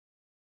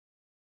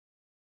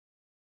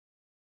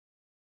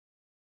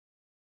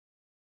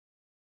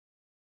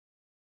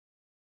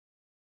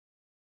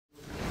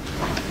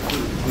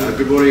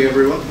Good morning,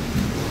 everyone.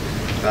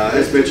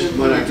 As mentioned,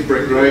 my name's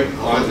Brett Gray.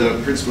 I'm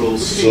the Principal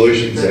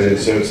Solutions and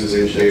Services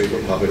Engineer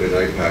for Puppet in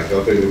APAC.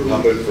 I've been with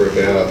Puppet for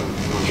about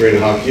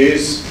 3.5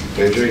 years,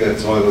 and during that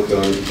time I've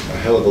done a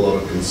hell of a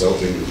lot of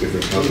consulting with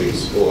different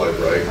companies all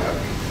over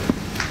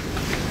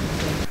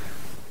APAC.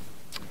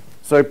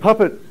 So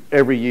Puppet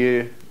every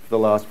year for the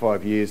last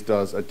 5 years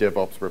does a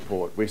DevOps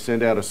report. We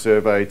send out a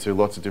survey to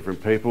lots of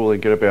different people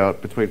and get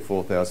about between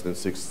 4,000 and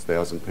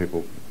 6,000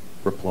 people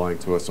replying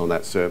to us on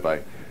that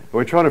survey. And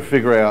we're trying to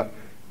figure out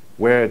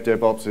where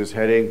DevOps is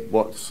heading,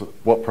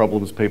 what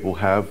problems people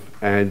have,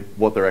 and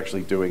what they're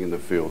actually doing in the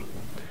field.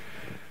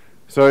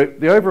 So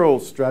the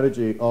overall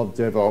strategy of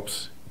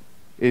DevOps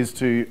is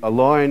to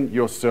align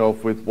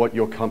yourself with what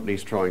your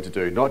company's trying to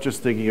do, not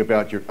just thinking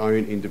about your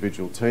own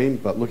individual team,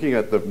 but looking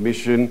at the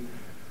mission,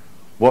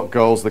 what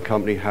goals the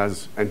company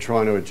has, and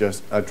trying to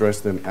address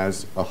them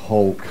as a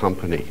whole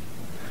company.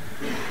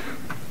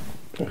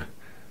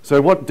 So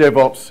what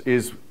DevOps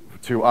is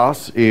to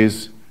us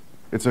is,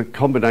 it's a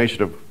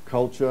combination of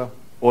culture,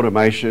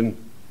 automation,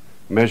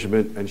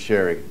 measurement, and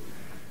sharing.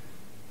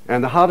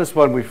 And the hardest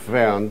one we've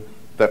found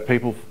that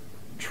people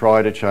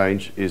try to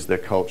change is their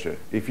culture.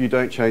 If you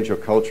don't change your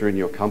culture in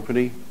your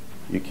company,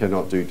 you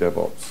cannot do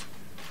DevOps.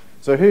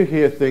 So who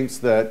here thinks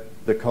that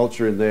the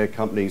culture in their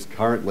companies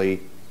currently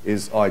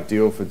is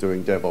ideal for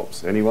doing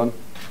DevOps? Anyone?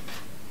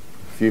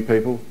 A few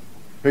people?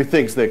 Who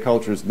thinks their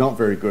culture is not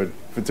very good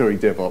for doing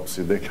DevOps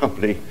in their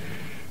company?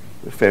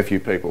 A fair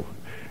few people.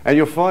 And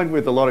you'll find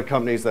with a lot of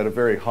companies that are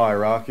very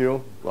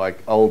hierarchical, like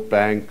old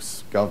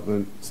banks,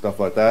 government, stuff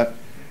like that,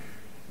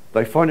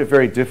 they find it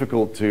very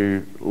difficult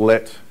to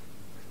let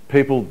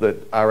people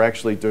that are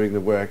actually doing the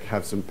work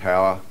have some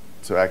power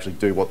to actually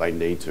do what they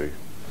need to.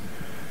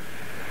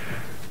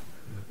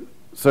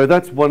 So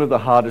that's one of the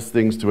hardest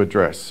things to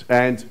address.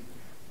 And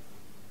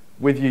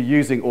with you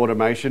using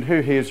automation,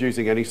 who here is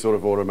using any sort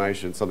of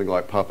automation? Something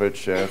like Puppet,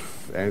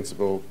 Chef,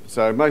 Ansible.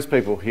 So most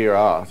people here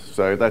are,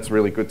 so that's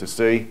really good to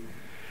see.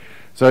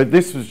 So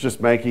this was just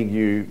making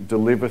you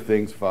deliver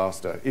things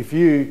faster. If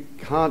you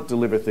can't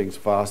deliver things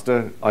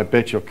faster, I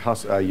bet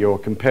your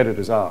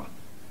competitors are.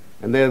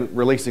 And they're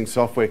releasing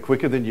software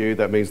quicker than you.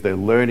 That means they're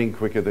learning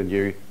quicker than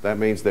you. That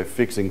means they're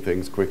fixing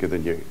things quicker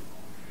than you.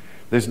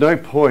 There's no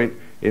point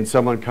in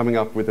someone coming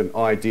up with an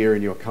idea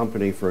in your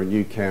company for a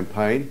new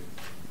campaign,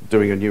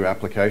 doing a new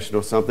application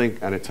or something,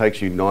 and it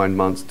takes you 9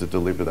 months to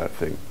deliver that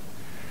thing.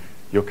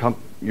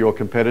 Your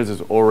competitors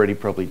have already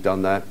probably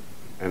done that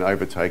and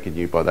overtaken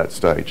you by that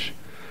stage.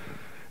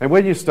 And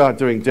when you start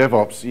doing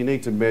DevOps, you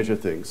need to measure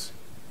things.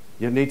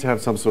 You need to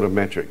have some sort of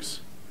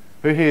metrics.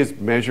 Who here is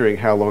measuring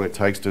how long it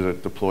takes to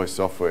deploy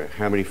software,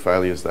 how many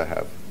failures they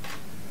have?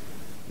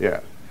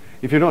 Yeah.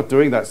 If you're not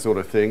doing that sort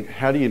of thing,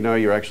 how do you know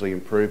you're actually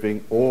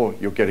improving or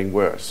you're getting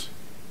worse?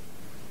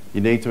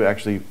 You need to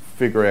actually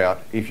figure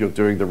out if you're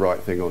doing the right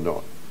thing or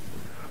not.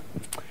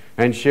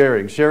 And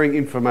sharing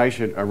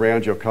information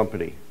around your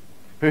company.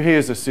 Who here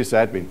is a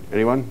sysadmin?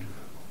 Anyone?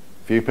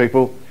 A few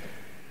people?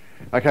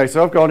 Okay,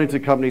 so I've gone into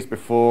companies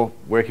before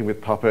working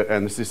with Puppet,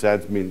 and the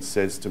sysadmin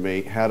says to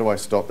me, how do I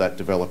stop that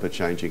developer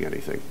changing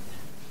anything?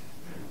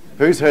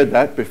 Who's heard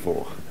that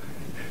before?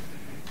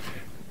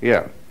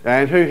 Yeah.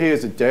 And who here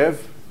is a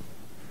dev?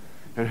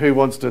 And who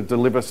wants to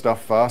deliver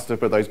stuff faster,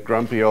 but those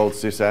grumpy old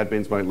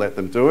sysadmins won't let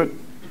them do it?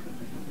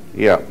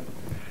 Yeah.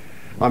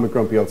 I'm a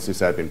grumpy old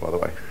sysadmin, by the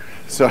way.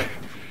 So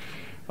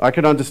I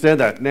can understand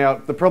that. Now,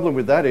 the problem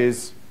with that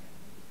is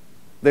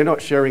they're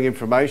not sharing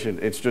information.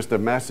 It's just a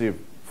massive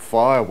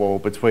firewall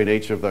between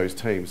each of those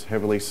teams,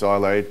 heavily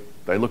siloed.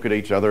 They look at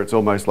each other. It's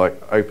almost like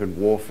open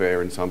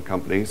warfare in some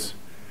companies.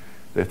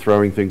 They're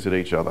throwing things at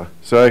each other.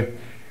 So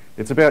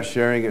it's about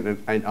sharing it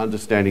and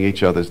understanding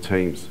each other's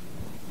teams.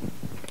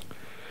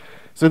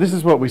 So this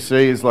is what we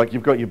see is like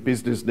you've got your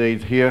business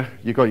need here,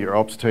 you've got your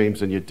ops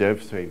teams and your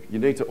dev team. You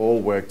need to all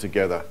work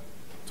together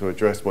to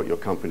address what your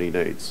company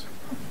needs.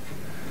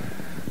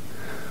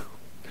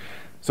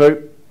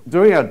 So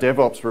doing our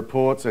DevOps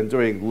reports and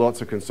doing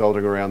lots of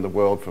consulting around the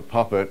world for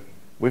Puppet,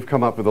 we've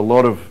come up with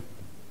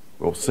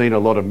seen a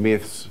lot of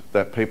myths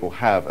that people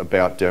have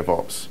about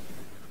DevOps.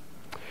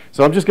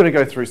 So I'm just going to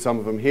go through some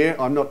of them here.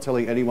 I'm not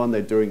telling anyone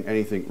they're doing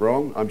anything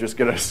wrong. I'm just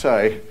going to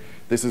say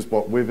this is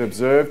what we've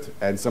observed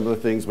and some of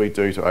the things we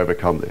do to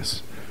overcome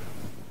this.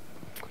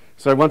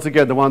 So once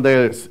again, the one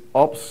there is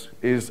ops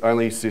is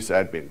only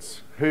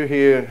sysadmins. Who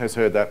here has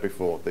heard that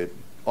before? The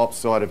ops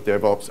side of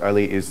DevOps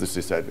only is the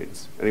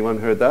sysadmins. Anyone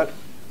heard that?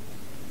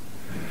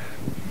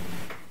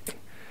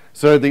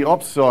 So the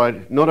ops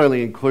side not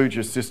only includes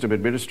your system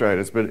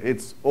administrators, but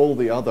it's all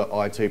the other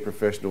IT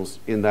professionals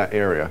in that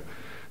area,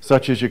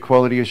 such as your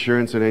quality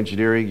assurance and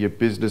engineering, your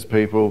business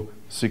people,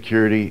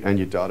 security, and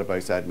your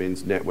database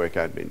admins, network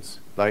admins.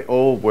 They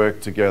all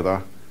work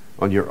together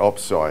on your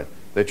ops side.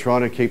 They're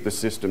trying to keep the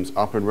systems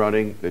up and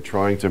running. They're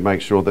trying to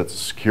make sure that the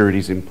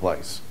security's in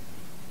place.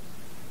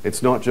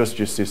 It's not just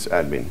your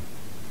sysadmin.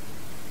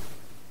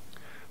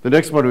 The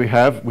next one we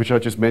have, which I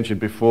just mentioned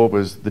before,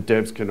 was the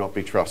devs cannot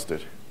be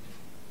trusted.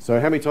 So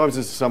how many times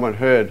has someone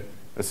heard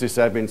a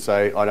sysadmin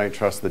say, I don't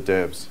trust the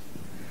devs?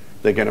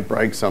 they're going to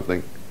break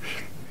something.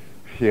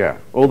 Yeah,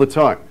 all the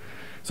time.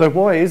 So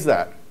why is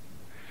that?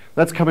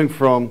 That's coming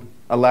from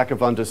a lack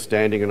of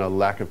understanding and a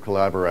lack of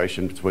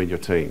collaboration between your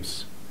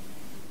teams.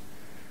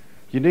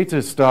 You need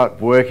to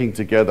start working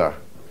together.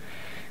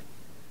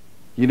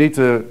 You need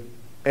to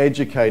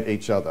educate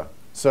each other.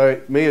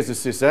 So me as a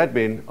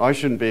sysadmin, I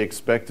shouldn't be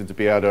expected to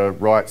be able to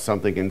write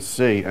something in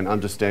C and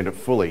understand it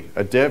fully.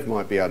 A dev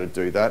might be able to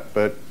do that,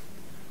 but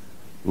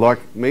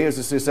like me as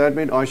a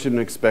sysadmin, I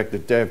shouldn't expect a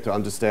dev to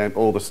understand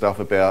all the stuff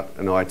about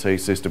an IT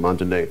system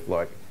underneath.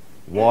 Like,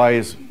 why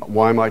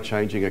am I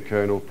changing a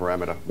kernel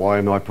parameter? Why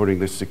am I putting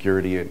this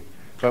security in?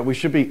 But we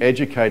should be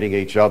educating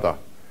each other.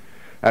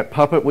 At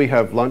Puppet, we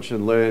have lunch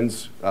and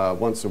learns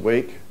once a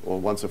week or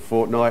once a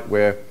fortnight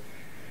where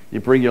you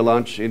bring your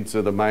lunch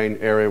into the main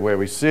area where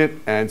we sit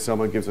and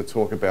someone gives a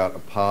talk about a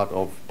part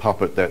of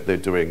Puppet that they're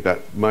doing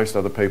that most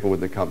other people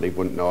in the company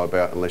wouldn't know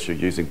about unless you're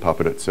using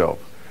Puppet itself.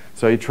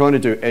 So you're trying to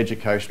do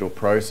educational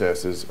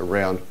processes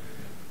around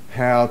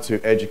how to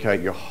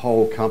educate your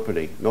whole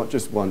company, not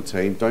just one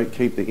team. Don't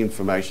keep the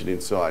information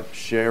inside.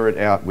 Share it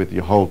out with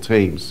your whole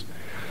teams.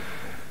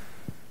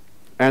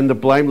 And the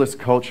blameless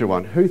culture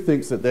one. Who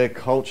thinks that their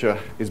culture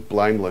is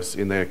blameless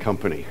in their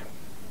company?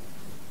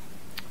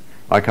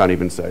 I can't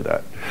even say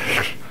that.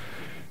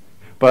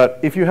 But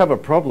if you have a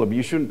problem,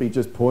 you shouldn't be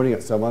just pointing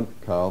at someone,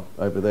 Carl,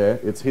 over there.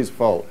 It's his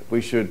fault. We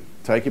should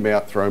take him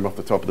out, throw him off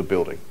the top of the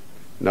building.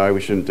 No,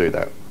 we shouldn't do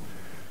that.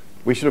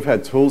 We should have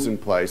had tools in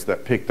place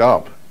that picked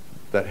up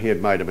that he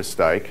had made a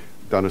mistake,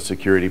 done a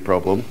security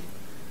problem.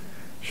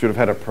 Should have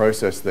had a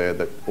process there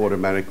that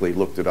automatically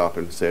looked it up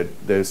and said,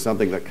 there's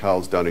something that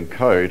Carl's done in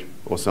code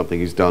or something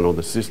he's done on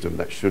the system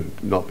that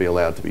should not be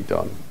allowed to be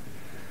done.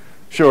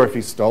 Sure, if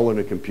he's stolen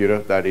a computer,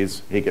 that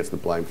is, he gets the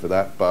blame for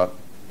that, but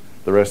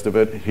the rest of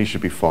it, he should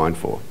be fined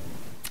for.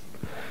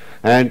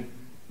 And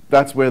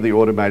that's where the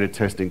automated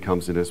testing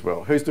comes in as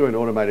well. Who's doing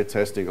automated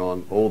testing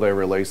on all their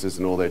releases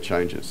and all their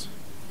changes?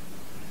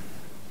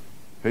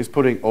 Who's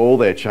putting all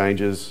their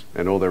changes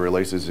and all their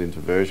releases into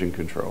version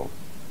control?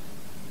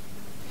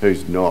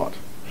 Who's not?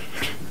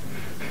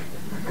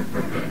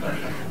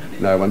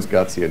 No one's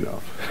gutsy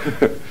enough.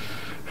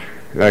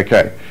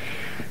 Okay.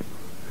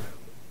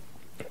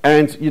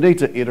 And you need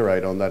to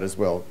iterate on that as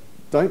well.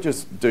 Don't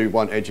just do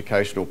one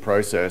educational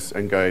process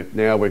and go,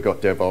 now we've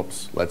got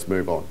DevOps, let's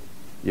move on.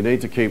 You need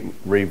to keep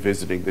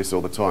revisiting this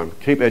all the time.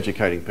 Keep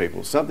educating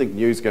people. Something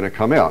new is going to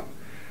come out,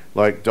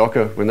 like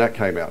Docker when that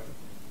came out.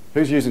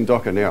 Who's using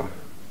Docker now?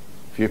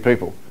 A few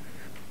people.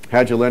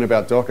 How'd you learn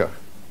about Docker?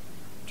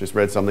 Just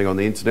read something on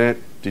the internet?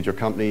 Did your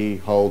company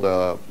hold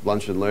a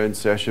lunch and learn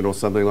session or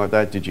something like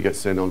that? Did you get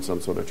sent on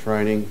some sort of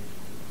training?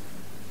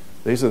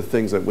 These are the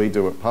things that we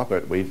do at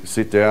Puppet. We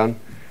sit down,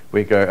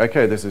 we go,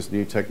 okay, there's this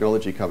new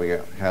technology coming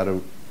out.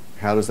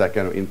 How does that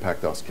going to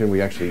impact us? Can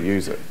we actually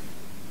use it?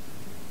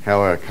 How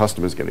are our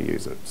customers going to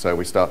use it? So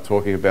we start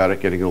talking about it,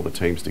 getting all the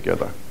teams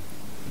together.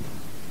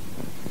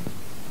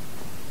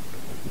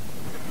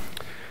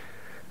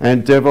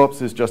 And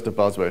DevOps is just a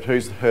buzzword.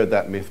 Who's heard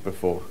that myth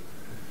before?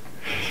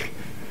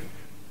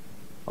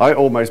 I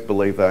almost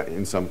believe that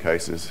in some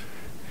cases.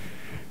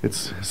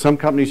 It's some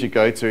companies you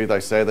go to, they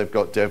say they've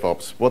got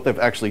DevOps. What they've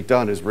actually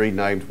done is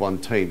renamed one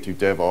team to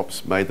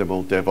DevOps, made them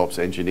all DevOps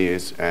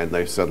engineers, and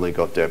they've suddenly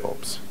got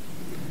DevOps.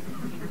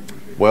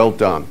 Well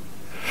done.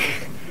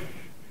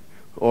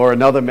 Or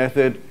another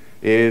method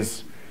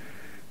is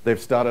they've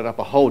started up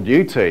a whole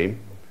new team.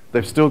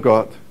 They've still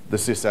got the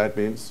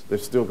sysadmins,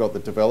 they've still got the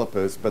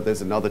developers, but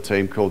there's another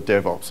team called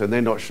DevOps, and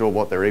they're not sure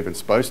what they're even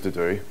supposed to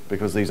do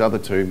because these other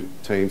two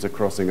teams are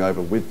crossing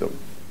over with them.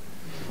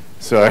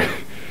 So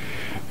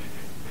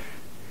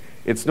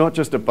it's not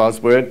just a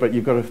buzzword, but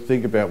you've got to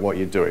think about what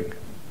you're doing.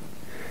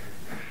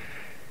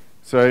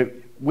 So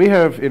we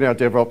have in our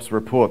DevOps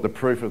report the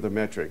proof of the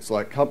metrics.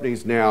 Like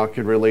companies now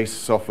can release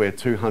software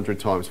 200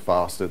 times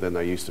faster than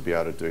they used to be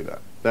able to do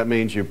that. That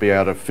means you'll be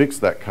able to fix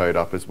that code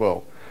up as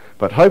well.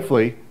 But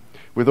hopefully,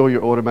 with all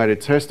your automated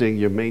testing,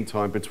 your mean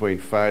time between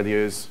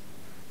failures,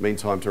 mean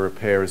time to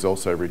repair is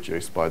also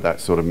reduced by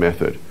that sort of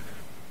method.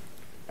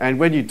 And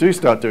when you do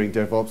start doing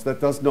DevOps, that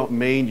does not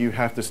mean you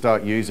have to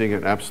start using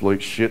an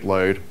absolute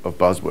shitload of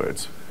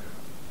buzzwords.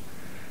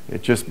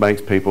 It just makes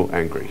people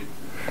angry.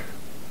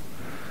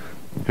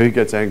 Who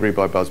gets angry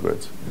by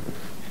buzzwords?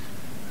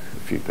 A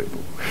few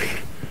people.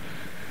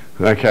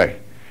 Okay.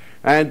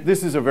 And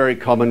this is a very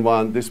common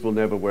one. This will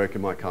never work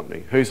in my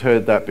company. Who's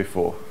heard that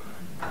before?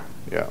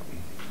 Yeah.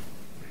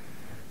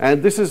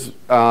 And this is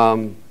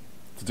to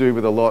do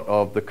with a lot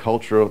of the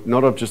culture,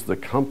 not of just the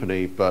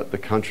company, but the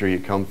country you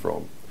come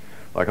from.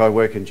 Like I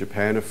work in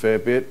Japan a fair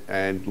bit,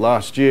 and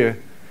last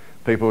year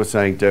people were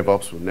saying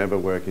DevOps will never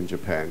work in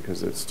Japan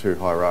because it's too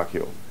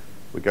hierarchical.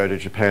 We go to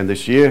Japan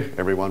this year,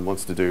 everyone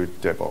wants to do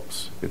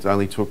DevOps. It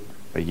only took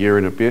a year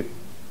and a bit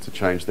to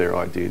change their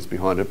ideas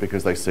behind it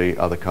because they see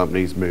other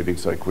companies moving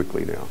so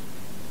quickly now.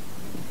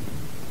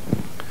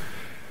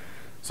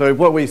 So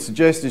what we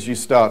suggest is you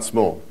start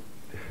small.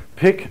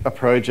 Pick a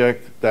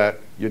project that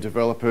your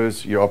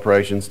developers, your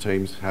operations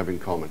teams have in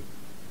common.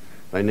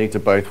 They need to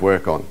both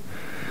work on.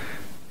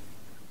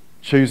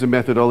 Choose a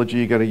methodology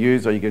you're going to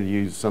use. Are you going to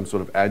use some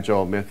sort of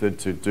agile method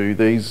to do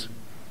these?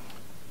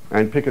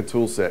 And pick a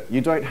tool set.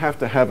 You don't have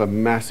to have a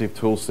massive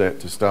tool set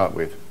to start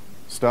with.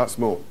 Start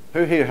small.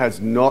 Who here has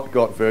not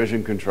got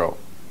version control?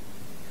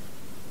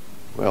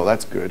 Well,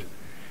 that's good.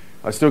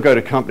 I still go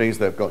to companies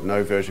that have got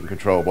no version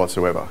control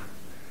whatsoever,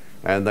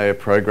 and they are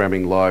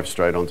programming live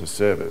straight onto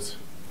servers.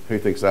 Who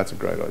thinks that's a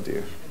great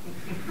idea?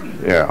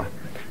 Yeah,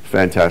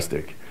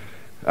 fantastic.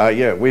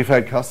 Yeah, we've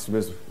had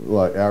customers,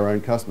 like our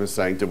own customers,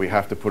 saying, do we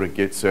have to put a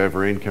Git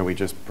server in? Can we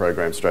just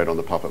program straight on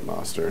the Puppet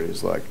Master? And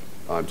he's like,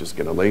 I'm just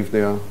going to leave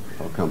now.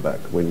 I'll come back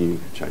when you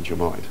change your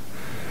mind.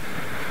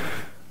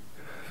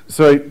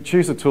 So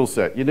choose a tool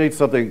set. You need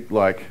something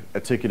like a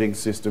ticketing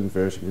system,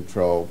 version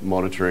control,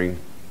 monitoring,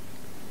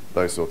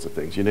 those sorts of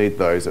things. You need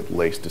those at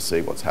least to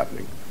see what's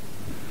happening.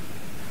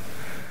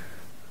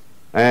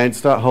 And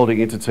start holding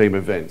inter-team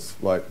events.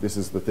 Like, this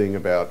is the thing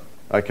about,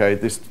 okay,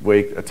 this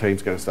week a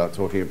team's going to start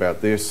talking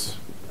about this.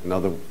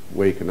 Another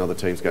week another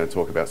team's going to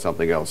talk about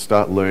something else.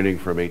 Start learning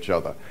from each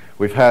other.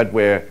 We've had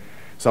where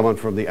someone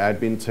from the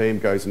admin team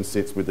goes and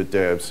sits with the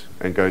devs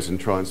and goes and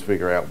tries to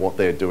figure out what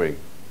they're doing.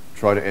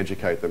 Try to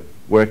educate them.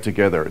 Work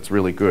together. It's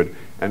really good.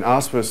 And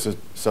ask for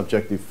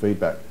subjective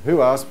feedback.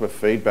 Who asked for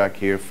feedback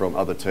here from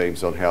other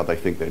teams on how they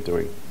think they're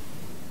doing?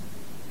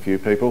 A few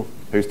people?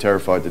 Who's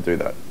terrified to do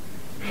that?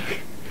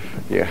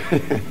 Yeah.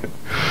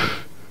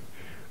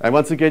 And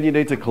once again, you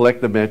need to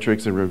collect the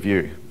metrics and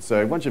review.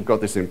 So once you've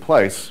got this in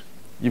place,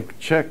 you've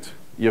checked,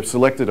 you've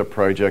selected a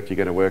project you're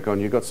going to work on,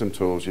 you've got some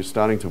tools, you're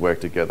starting to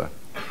work together.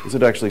 Is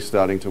it actually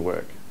starting to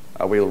work?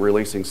 Are we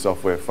releasing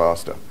software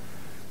faster?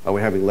 Are we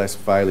having less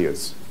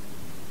failures?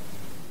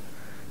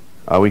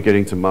 Are we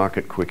getting to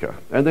market quicker?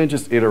 And then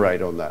just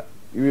iterate on that.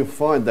 You'll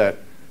find that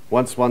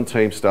once one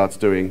team starts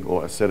doing,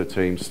 or a set of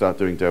teams start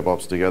doing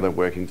DevOps together,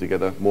 working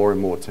together, more and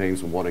more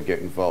teams will want to get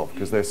involved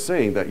because they're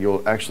seeing that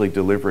you're actually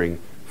delivering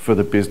for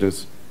the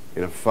business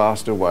in a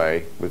faster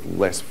way with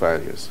less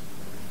failures.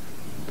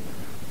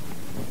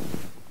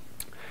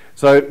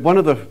 So one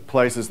of the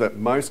places that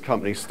most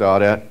companies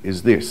start at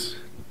is this.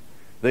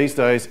 These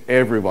days,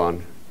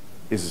 everyone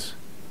is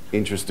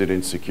interested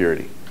in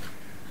security.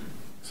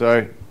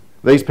 So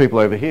these people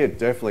over here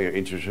definitely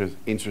are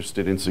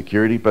interested in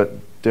security, but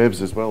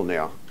devs as well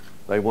now.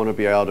 They want to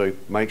be able to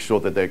make sure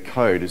that their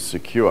code is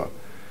secure.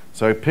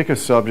 So pick a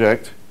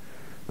subject,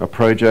 a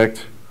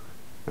project,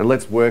 and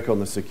let's work on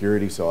the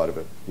security side of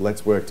it.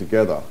 Let's work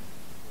together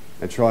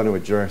and try to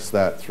address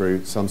that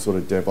through some sort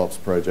of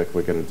DevOps project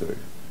we're going to do.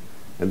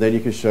 And then you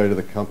can show to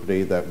the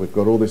company that we've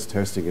got all this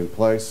testing in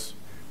place.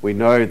 We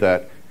know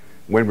that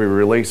when we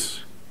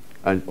release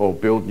or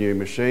build new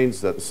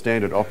machines, that the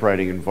standard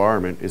operating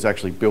environment is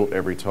actually built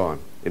every time.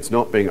 It's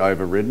not being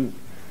overridden.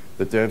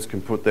 The devs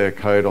can put their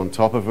code on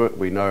top of it.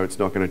 We know it's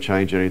not going to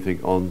change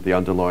anything on the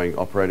underlying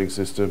operating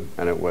system,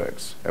 and it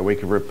works. And we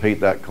can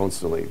repeat that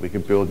constantly. We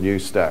can build new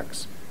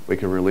stacks. We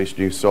can release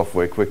new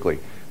software quickly.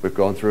 We've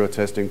gone through a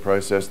testing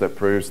process that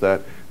proves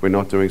that we're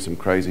not doing some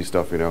crazy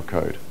stuff in our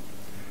code.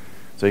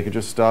 So you can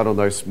just start on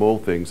those small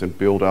things and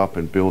build up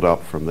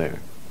from there.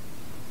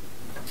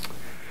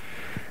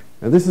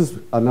 And this is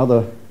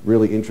another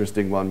really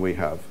interesting one we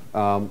have.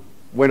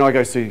 When I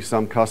go see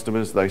some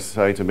customers, they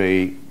say to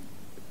me,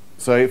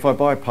 so if I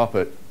buy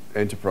Puppet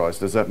Enterprise,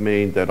 does that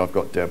mean that I've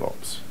got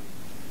DevOps?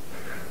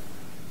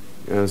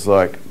 And it's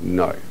like,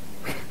 no.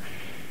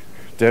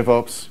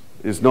 DevOps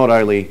is not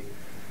only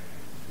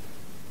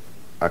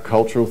a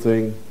cultural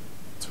thing,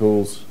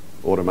 tools,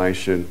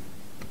 automation,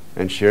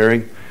 and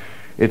sharing.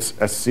 It's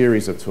a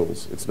series of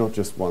tools. It's not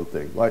just one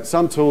thing. Like,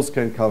 some tools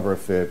can cover a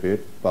fair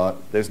bit,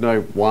 but there's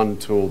no one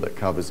tool that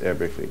covers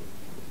everything.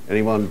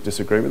 Anyone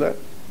disagree with that?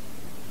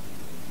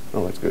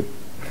 Oh, that's good.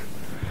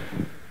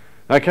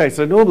 Okay,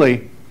 so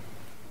normally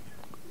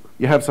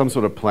you have some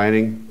sort of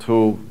planning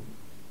tool,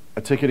 a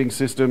ticketing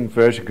system,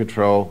 version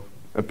control,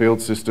 a build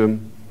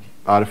system,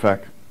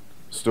 artifact,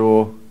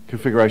 store,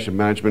 configuration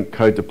management,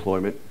 code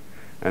deployment,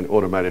 and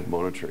automated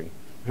monitoring.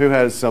 Who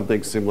has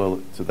something similar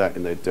to that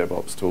in their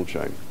DevOps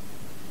toolchain?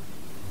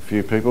 A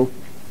few people?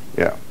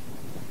 Yeah,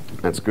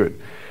 that's good.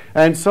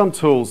 And some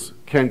tools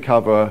can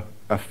cover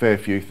a fair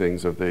few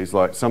things of these,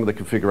 like some of the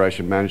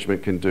configuration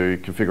management can do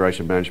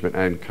configuration management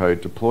and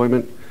code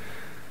deployment.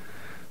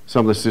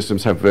 Some of the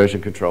systems have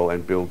version control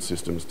and build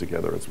systems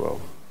together as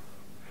well.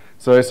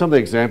 So some of the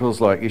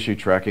examples like issue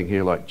tracking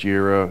here, like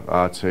Jira,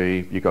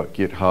 RT, you've got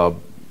GitHub,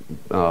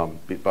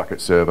 Bitbucket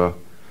Server,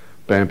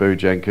 Bamboo,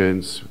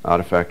 Jenkins,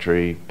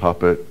 Artifactory,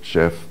 Puppet,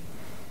 Chef.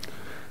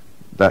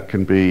 That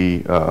can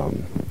be,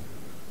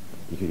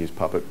 you can use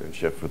Puppet and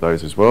Chef for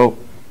those as well.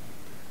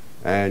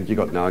 And you've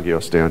got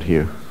Nagios down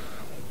here.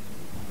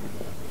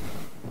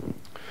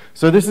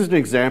 So this is an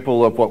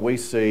example of what we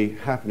see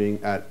happening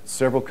at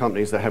several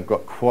companies that have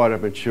got quite a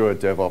mature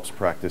DevOps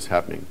practice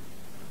happening.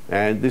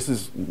 And this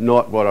is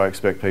not what I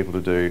expect people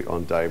to do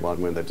on day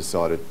one when they've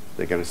decided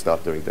they're going to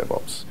start doing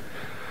DevOps.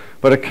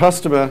 But a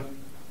customer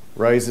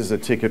raises a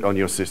ticket on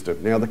your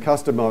system. Now, the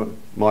customer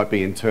might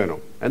be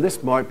internal. And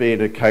this might be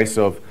in a case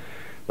of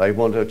they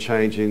want a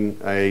change in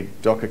a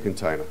Docker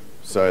container.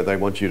 So they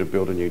want you to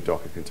build a new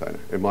Docker container.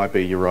 It might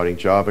be you're writing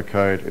Java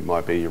code, it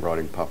might be you're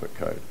writing Puppet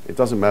code. It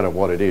doesn't matter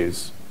what it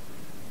is,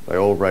 they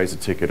all raise a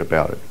ticket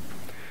about it.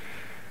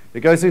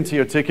 It goes into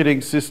your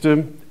ticketing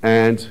system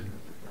and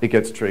it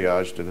gets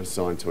triaged and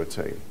assigned to a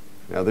team.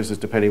 Now this is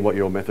depending what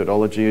your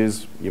methodology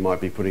is. You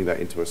might be putting that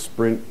into a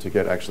sprint to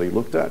get actually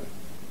looked at.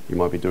 You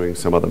might be doing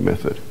some other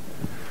method.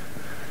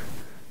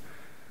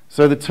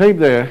 So the team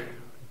there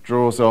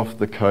draws off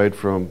the code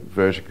from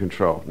version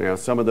control. Now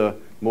some of the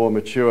more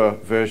mature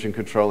version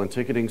control and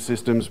ticketing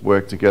systems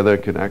work together,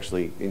 can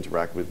actually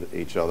interact with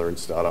each other and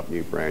start up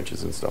new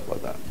branches and stuff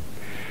like that.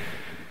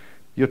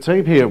 Your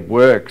team here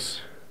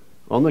works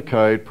on the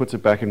code, puts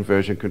it back in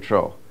version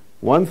control.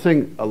 One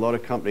thing a lot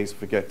of companies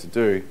forget to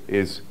do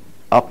is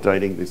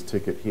updating this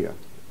ticket here.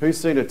 Who's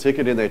seen a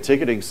ticket in their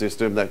ticketing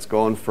system that's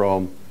gone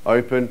from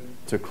open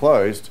to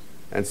closed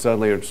and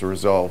suddenly it's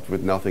resolved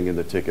with nothing in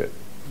the ticket?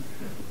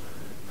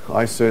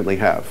 I certainly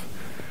have.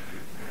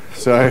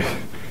 So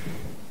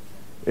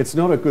it's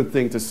not a good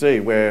thing to see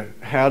where,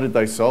 how did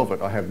they solve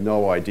it? I have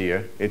no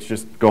idea. It's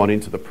just gone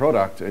into the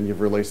product and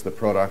you've released the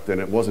product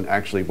and it wasn't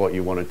actually what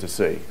you wanted to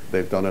see.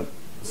 They've done it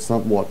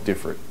somewhat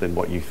different than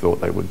what you thought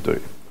they would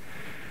do.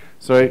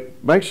 So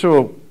make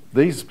sure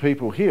these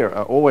people here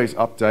are always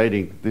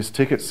updating this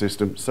ticket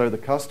system so the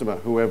customer,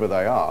 whoever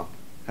they are,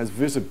 has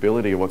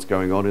visibility of what's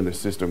going on in the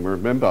system.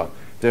 Remember,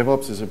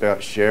 DevOps is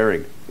about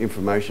sharing,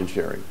 information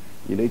sharing.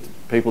 You need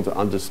people to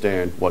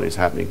understand what is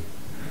happening.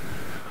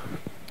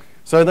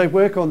 So they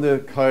work on the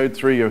code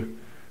through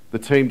the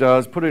team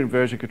does, put it in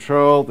version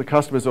control, the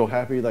customer's all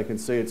happy, they can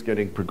see it's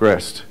getting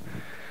progressed.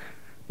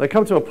 They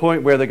come to a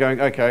point where they're going,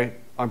 okay,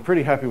 I'm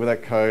pretty happy with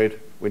that code,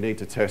 we need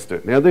to test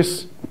it. Now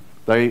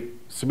they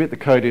submit the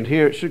code in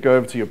here, it should go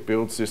over to your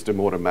build system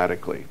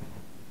automatically.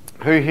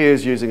 Who here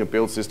is using a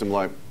build system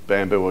like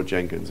Bamboo or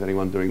Jenkins?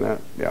 Anyone doing that?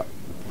 Yeah.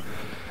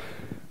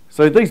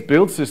 So these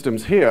build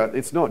systems here,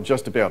 it's not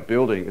just about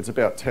building, it's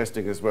about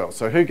testing as well.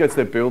 So who gets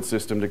their build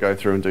system to go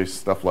through and do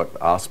stuff like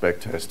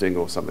RSpec testing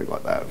or something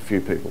like that? A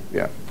few people,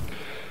 yeah.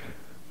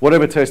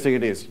 Whatever testing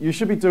it is. You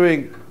should be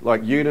doing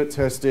like unit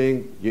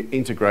testing,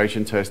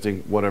 integration testing,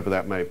 whatever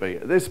that may be.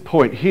 At this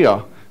point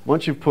here,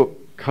 once you've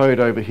put code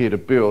over here to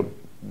build,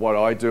 what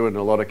I do in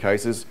a lot of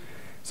cases,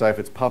 say if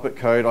it's Puppet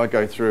code, I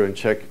go through and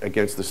check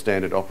against the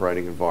standard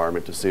operating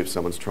environment to see if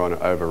someone's trying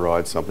to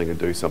override something and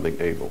do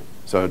something evil.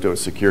 So I do a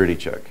security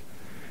check.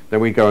 Then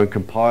we go and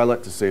compile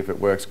it to see if it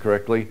works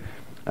correctly.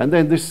 And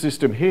then this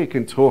system here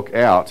can talk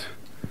out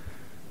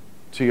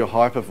to your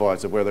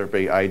hypervisor, whether it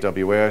be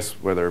AWS,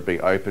 whether it be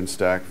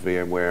OpenStack,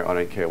 VMware, I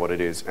don't care what it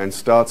is, and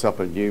starts up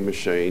a new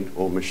machine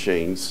or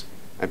machines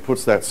and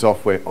puts that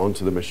software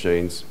onto the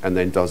machines and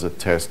then does a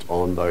test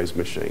on those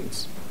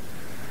machines.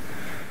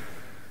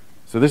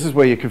 So this is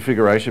where your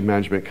configuration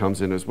management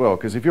comes in as well,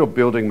 because if you're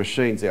building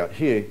machines out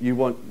here, you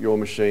want your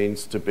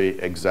machines to be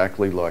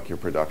exactly like your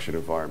production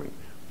environment.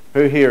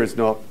 Who here is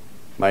not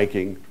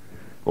making,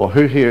 or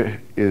who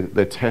here is,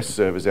 the test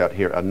servers out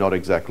here are not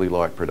exactly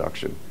like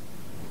production?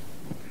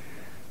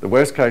 The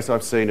worst case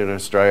I've seen in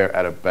Australia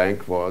at a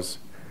bank was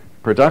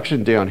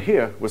production down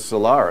here was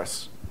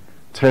Solaris,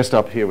 test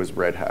up here was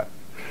Red Hat.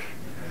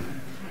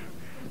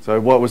 So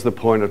what was the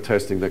point of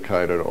testing the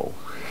code at all?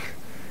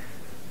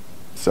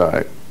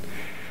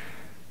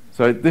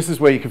 So this is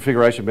where your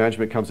configuration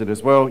management comes in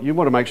as well. You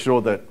want to make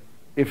sure that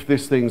if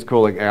this thing's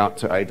calling out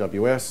to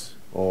AWS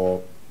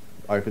or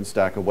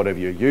OpenStack or whatever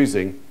you're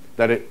using,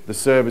 that the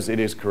servers it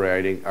is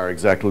creating are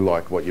exactly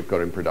like what you've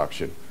got in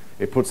production.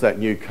 It puts that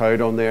new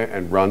code on there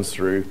and runs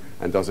through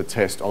and does a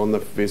test on the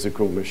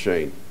physical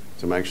machine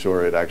to make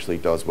sure it actually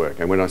does work.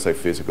 And when I say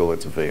physical,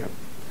 it's a VM.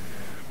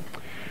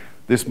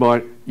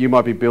 You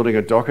might be building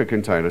a Docker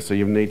container, so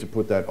you need to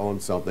put that on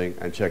something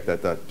and check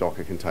that that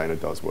Docker container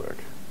does work.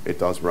 It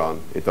does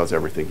run, it does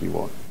everything you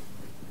want.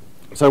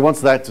 So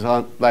once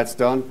that's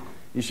done,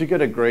 you should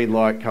get a green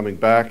light coming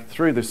back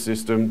through the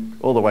system,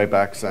 all the way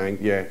back saying,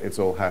 yeah, it's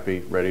all happy,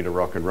 ready to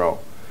rock and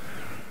roll.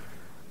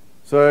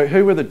 So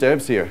who were the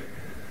devs here?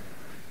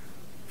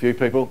 A few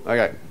people?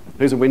 Okay,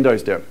 who's a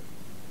Windows dev?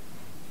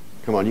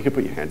 Come on, you can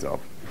put your hands up.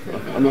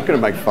 I'm not going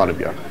to make fun of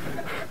you.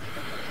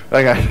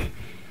 Okay,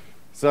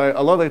 so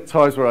a lot of the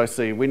times where I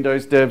see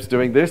Windows devs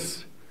doing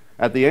this,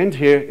 at the end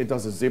here, it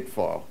does a zip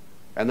file.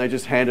 And they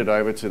just hand it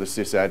over to the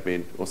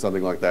sysadmin or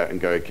something like that and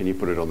go, can you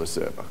put it on the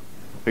server?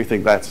 Who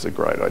think that's a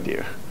great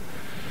idea?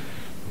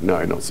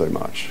 No, not so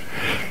much.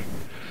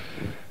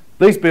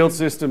 These build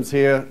systems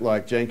here,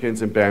 like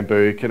Jenkins and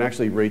Bamboo, can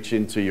actually reach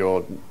into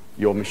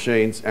your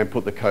machines and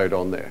put the code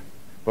on there.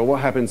 But what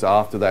happens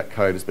after that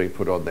code has been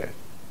put on there?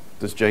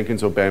 Does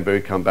Jenkins or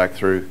Bamboo come back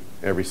through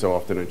every so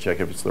often and check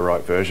if it's the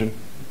right version?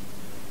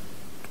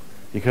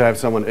 You could have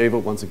someone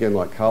evil, once again,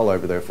 like Carl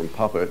over there from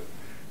Puppet,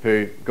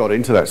 who got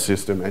into that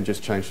system and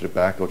just changed it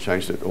back or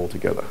changed it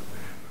altogether.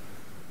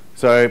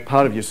 So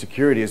part of your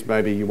security is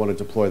maybe you want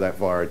to deploy that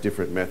via a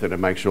different method and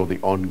make sure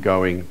the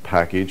ongoing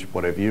package,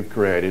 whatever you've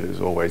created,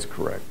 is always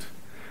correct.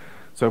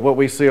 So what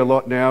we see a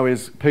lot now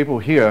is people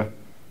here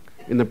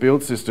in the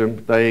build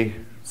system, they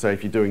say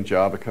if you're doing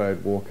Java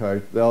code, war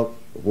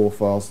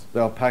files,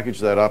 they'll package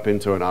that up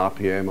into an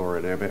RPM or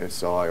an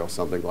MSI or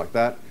something like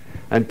that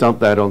and dump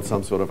that on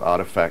some sort of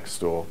artifact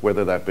store,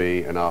 whether that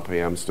be an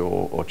RPM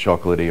store or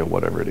Chocolatey or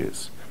whatever it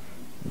is.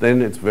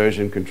 Then it's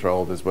version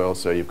controlled as well,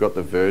 so you've got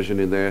the version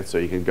in there, so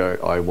you can go,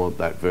 I want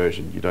that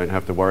version. You don't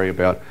have to worry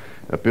about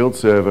a build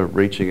server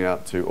reaching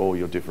out to all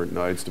your different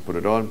nodes to put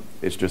it on.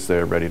 It's just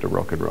there ready to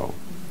rock and roll.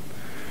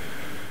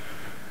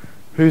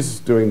 Who's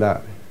doing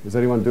that? Is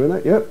anyone doing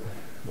that? Yep,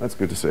 that's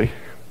good to see.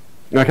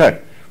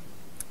 Okay,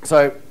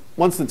 so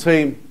once the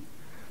team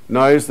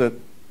knows that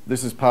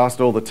this has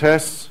passed all the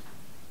tests,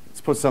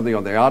 let's put something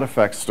on the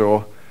artifact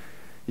store.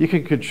 You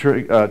can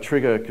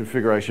trigger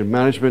configuration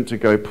management to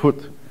go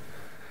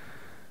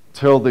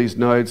tell these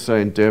nodes,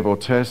 say in dev or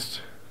test,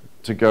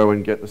 to go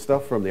and get the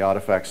stuff from the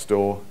artifact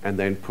store and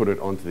then put it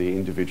onto the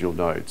individual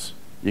nodes.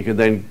 You can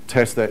then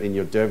test that in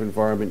your dev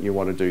environment. You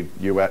want to do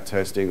UAT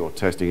testing or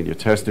testing in your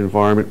test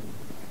environment.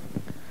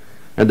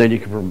 And then you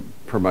can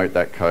promote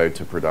that code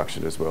to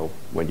production as well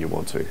when you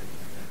want to.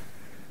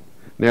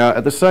 Now,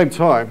 at the same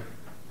time,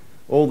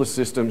 all the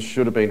systems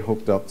should have been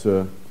hooked up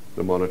to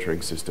the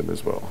monitoring system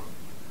as well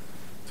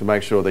to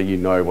make sure that you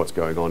know what's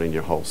going on in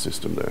your whole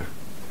system there.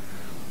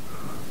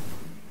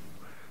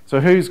 So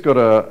who's got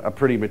a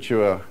pretty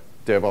mature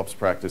DevOps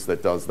practice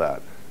that does that?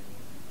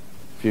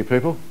 A few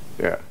people?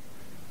 Yeah.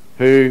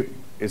 Who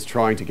is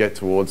trying to get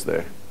towards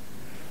there?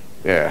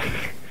 Yeah.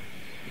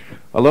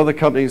 A lot of the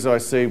companies I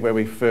see where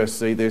we first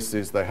see this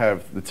is they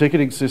have the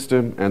ticketing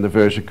system and the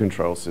version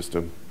control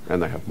system,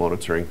 and they have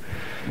monitoring.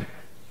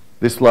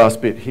 This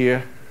last bit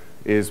here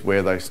is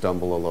where they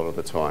stumble a lot of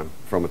the time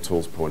from a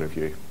tools point of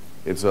view.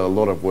 It's a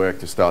lot of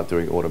work to start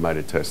doing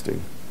automated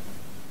testing.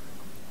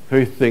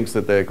 Who thinks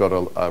that they've got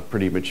a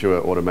pretty mature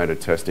automated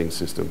testing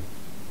system?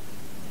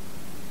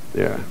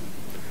 Yeah.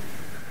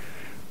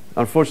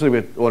 Unfortunately,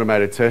 with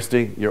automated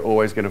testing, you're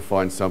always going to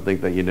find something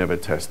that you never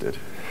tested.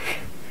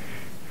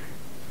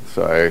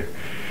 So,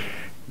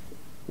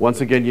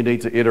 once again, you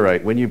need to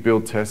iterate. When you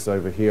build tests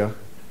over here,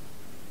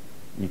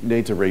 you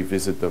need to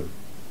revisit them.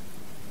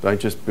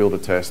 Don't just build a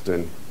test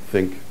and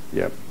think,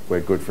 yep,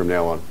 we're good from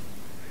now on.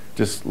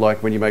 Just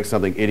like when you make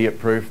something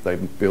idiot-proof, they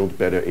build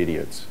better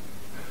idiots.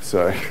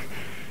 So,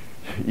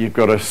 you've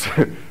got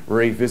to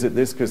revisit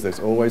this because there's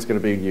always going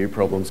to be new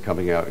problems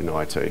coming out in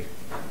IT.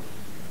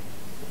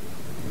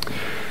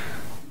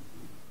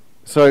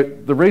 So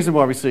the reason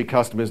why we see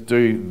customers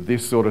do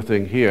this sort of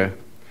thing here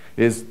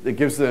is it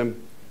gives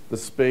them the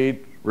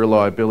speed,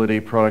 reliability,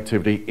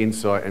 productivity,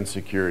 insight, and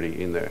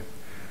security in there.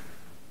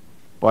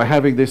 By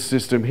having this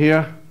system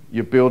here,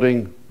 you're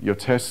building your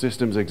test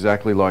systems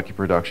exactly like your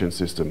production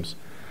systems.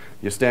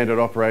 Your standard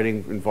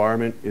operating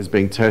environment is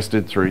being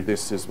tested through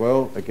this as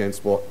well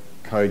against what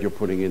code you're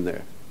putting in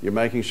there. You're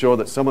making sure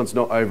that someone's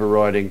not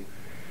overriding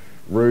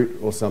root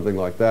or something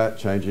like that,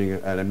 changing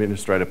an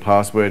administrator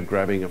password,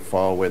 grabbing a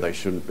file where they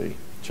shouldn't be,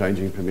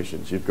 changing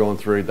permissions. You've gone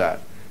through that.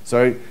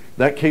 So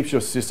that keeps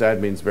your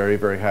sysadmins very,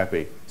 very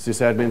happy.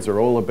 Sysadmins are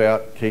all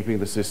about keeping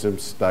the system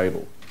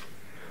stable.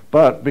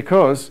 But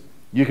because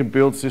you can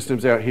build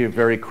systems out here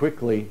very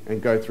quickly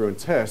and go through and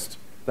test,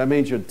 that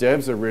means your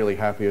devs are really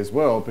happy as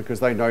well because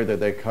they know that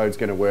their code's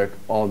going to work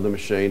on the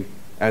machine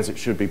as it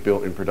should be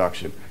built in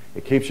production.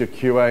 It keeps your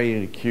QA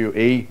and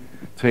QE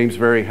teams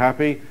very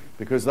happy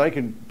because they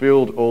can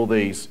build all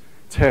these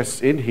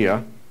tests in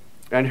here.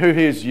 And who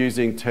here is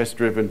using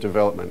test-driven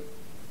development?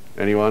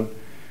 Anyone?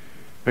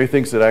 Who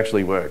thinks it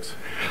actually works?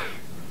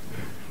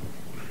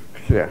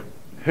 Yeah.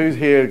 Who's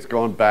here has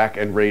gone back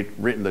and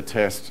written the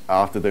test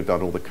after they've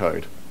done all the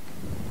code?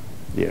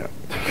 Yeah,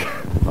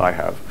 I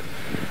have.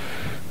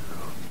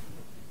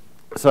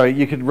 So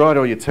you can write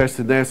all your tests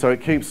in there so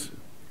it keeps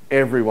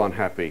everyone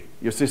happy.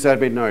 Your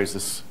sysadmin knows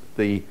this,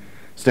 the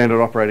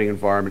standard operating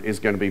environment is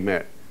going to be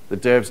met. The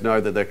devs know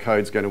that their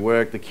code's going to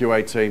work. The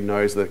QA team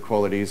knows that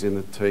quality is in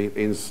the team,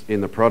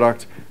 in the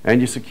product,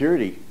 and your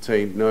security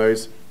team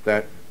knows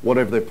that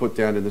whatever they put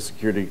down in the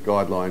security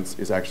guidelines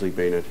is actually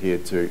being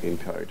adhered to in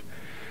code.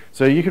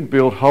 So you can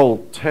build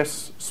whole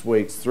test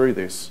suites through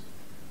this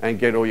and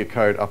get all your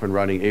code up and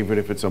running, even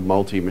if it's a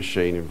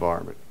multi-machine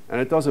environment. And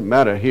it doesn't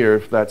matter here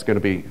if that's going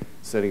to be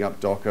setting up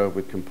Docker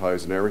with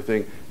Compose and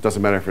everything. It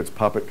doesn't matter if it's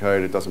Puppet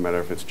code. It doesn't matter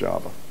if it's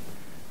Java.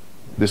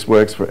 This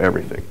works for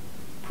everything,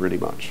 pretty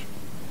much.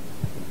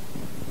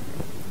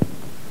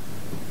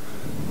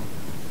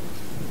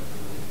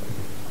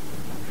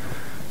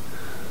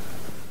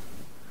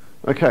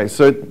 Okay,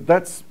 so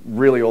that's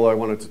really all I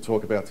wanted to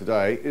talk about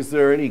today. Is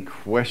there any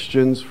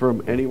questions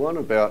from anyone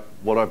about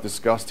what I've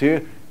discussed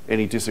here?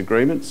 Any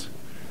disagreements?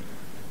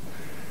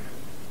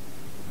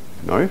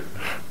 No?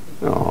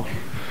 Oh.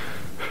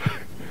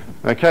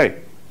 Okay,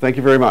 thank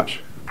you very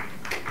much.